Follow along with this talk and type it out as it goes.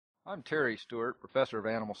I'm Terry Stewart, Professor of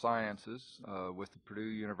Animal Sciences with the Purdue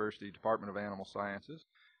University Department of Animal Sciences.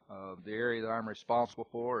 The area that I'm responsible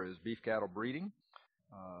for is beef cattle breeding.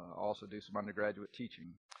 I also do some undergraduate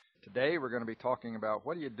teaching. Today we're going to be talking about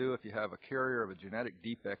what do you do if you have a carrier of a genetic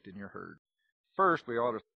defect in your herd. First, we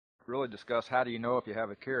ought to really discuss how do you know if you have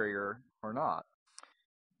a carrier or not.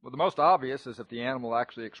 Well, the most obvious is if the animal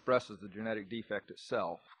actually expresses the genetic defect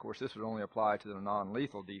itself. Of course, this would only apply to the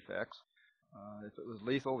non-lethal defects. If it was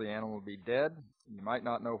lethal, the animal would be dead. You might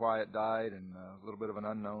not know why it died, and a little bit of an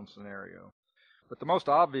unknown scenario. But the most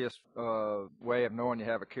obvious way of knowing you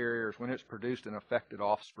have a carrier is when it's produced an affected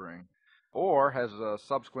offspring or has a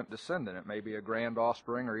subsequent descendant. It may be a grand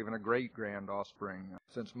offspring or even a great-grand offspring.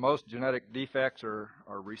 Since most genetic defects are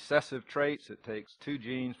recessive traits, it takes 2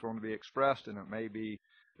 genes for them to be expressed, and it may be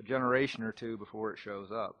a generation or 2 before it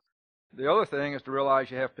shows up. The other thing is to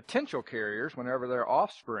realize you have potential carriers whenever they're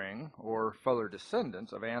offspring or further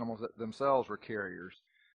descendants of animals that themselves were carriers.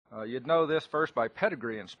 You'd know this first by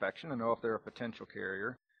pedigree inspection to know if they're a potential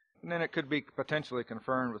carrier, and then it could be potentially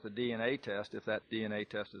confirmed with a DNA test if that DNA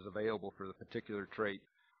test is available for the particular trait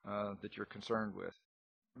that you're concerned with.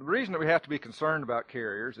 The reason that we have to be concerned about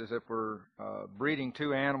carriers is if we're breeding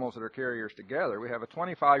 2 animals that are carriers together, we have a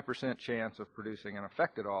 25% chance of producing an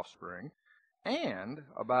affected offspring, and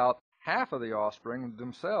about half of the offspring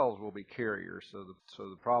themselves will be carriers, so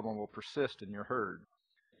the problem will persist in your herd.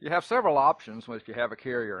 You have several options if you have a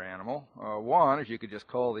carrier animal. One is you could just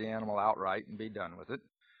cull the animal outright and be done with it.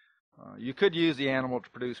 You could use the animal to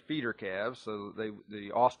produce feeder calves, so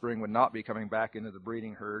the offspring would not be coming back into the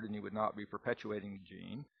breeding herd and you would not be perpetuating the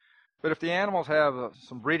gene. But if the animals have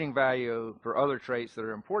some breeding value for other traits that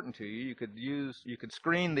are important to you, you could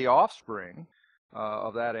screen the offspring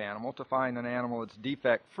of that animal to find an animal that's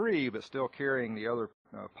defect-free but still carrying the other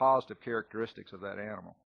positive characteristics of that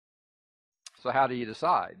animal. So how do you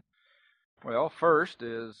decide? Well, first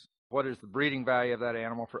is what is the breeding value of that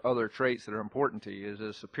animal for other traits that are important to you? Is it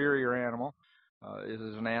a superior animal? Is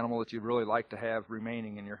it an animal that you'd really like to have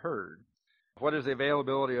remaining in your herd? What is the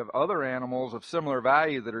availability of other animals of similar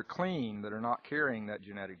value that are clean, that are not carrying that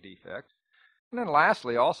genetic defect? And then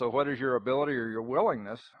lastly, also, what is your ability or your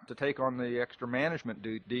willingness to take on the extra management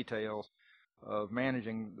details of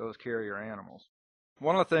managing those carrier animals?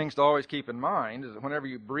 One of the things to always keep in mind is that whenever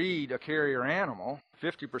you breed a carrier animal,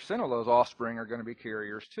 50% of those offspring are going to be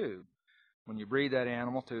carriers too. When you breed that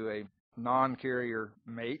animal to a non-carrier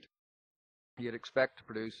mate, you'd expect to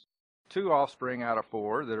produce 2 offspring out of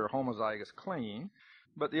 4 that are homozygous clean,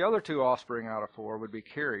 but the other 2 offspring out of 4 would be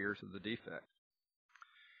carriers of the defect.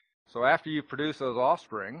 So after you produce those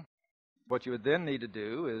offspring, what you would then need to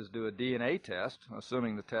do is do a DNA test,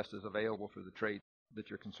 assuming the test is available for the trait that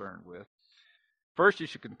you're concerned with. First, you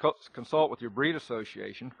should consult with your breed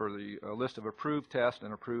association for the list of approved tests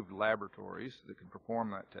and approved laboratories that can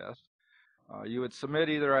perform that test. You would submit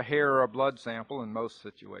either a hair or a blood sample in most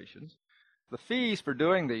situations. The fees for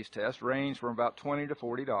doing these tests range from about $20 to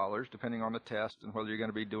 $40, depending on the test and whether you're going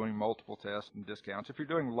to be doing multiple tests and discounts. If you're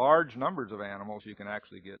doing large numbers of animals, you can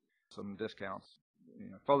actually get some discounts,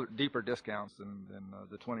 further deeper discounts than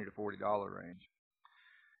the $20 to $40 range.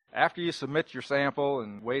 After you submit your sample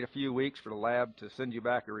and wait a few weeks for the lab to send you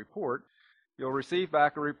back a report, you'll receive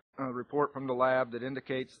back a report from the lab that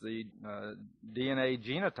indicates the DNA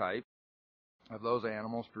genotype of those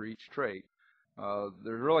animals for each trait.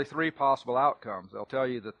 There's really 3 possible outcomes. They'll tell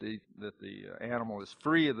you that the animal is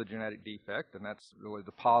free of the genetic defect, and that's really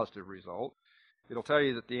the positive result. It'll tell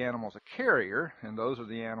you that the animal is a carrier, and those are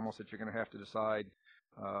the animals that you're going to have to decide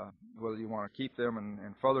whether you want to keep them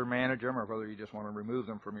and further manage them or whether you just want to remove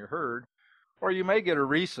them from your herd. Or you may get a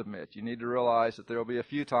resubmit. You need to realize that there will be a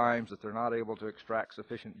few times that they're not able to extract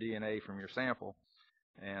sufficient DNA from your sample,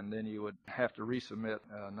 and then you would have to resubmit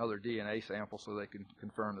another DNA sample so they can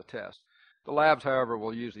confirm the test. The labs, however,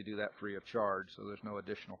 will usually do that free of charge, so there's no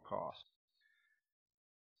additional cost.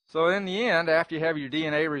 So in the end, after you have your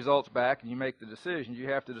DNA results back and you make the decision, you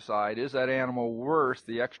have to decide, is that animal worth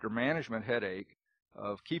the extra management headache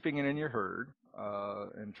of keeping it in your herd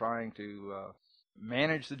and trying to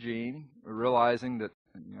manage the gene, realizing that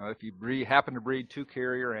if you happen to breed 2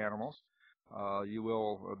 carrier animals, you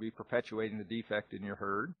will be perpetuating the defect in your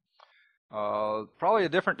herd. Probably a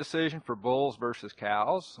different decision for bulls versus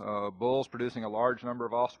cows. Bulls producing a large number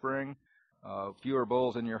of offspring. Fewer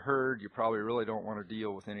bulls in your herd, you probably really don't want to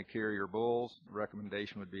deal with any carrier bulls. The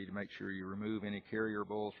recommendation would be to make sure you remove any carrier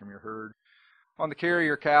bulls from your herd. On the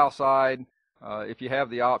carrier cow side, if you have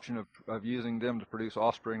the option of using them to produce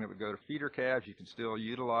offspring that would go to feeder calves, you can still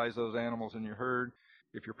utilize those animals in your herd.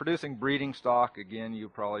 If you're producing breeding stock, again, you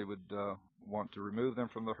probably would want to remove them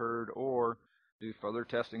from the herd, or do further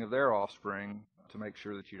testing of their offspring to make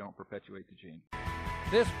sure that you don't perpetuate the gene.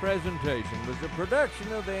 This presentation was a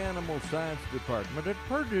production of the Animal Science Department at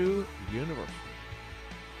Purdue University.